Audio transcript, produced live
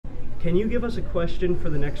Can you give us a question for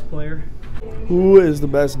the next player? Who is the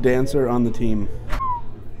best dancer on the team?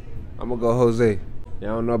 I'm going to go Jose.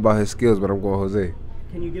 Yeah, I don't know about his skills, but I'm going Jose.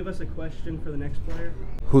 Can you give us a question for the next player?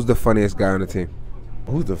 Who's the funniest guy on the team?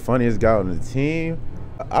 Who's the funniest guy on the team?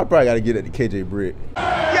 I probably got to get it to KJ Britt.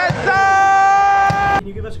 Yes, sir! Can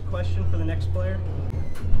you give us a question for the next player?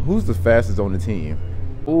 Who's the fastest on the team?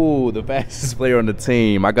 Ooh, the fastest player on the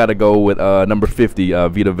team. I got to go with number 50,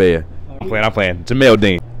 Vita Vea. I'm playing. Jamel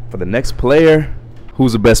Dean. For the next player,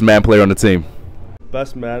 who's the best man player on the team?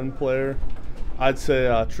 Best Madden player? I'd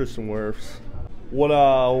say Tristan Wirfs.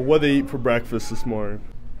 What they eat for breakfast this morning?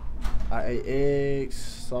 I ate eggs,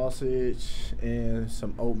 sausage, and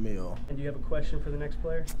some oatmeal. And do you have a question for the next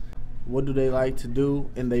player? What do they like to do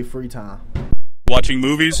in their free time? Watching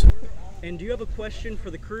movies. And do you have a question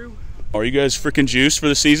for the crew? Are you guys freaking juiced for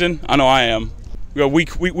the season? I know I am. We got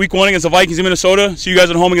week 1 against the Vikings in Minnesota. See you guys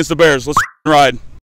at home against the Bears. Let's ride.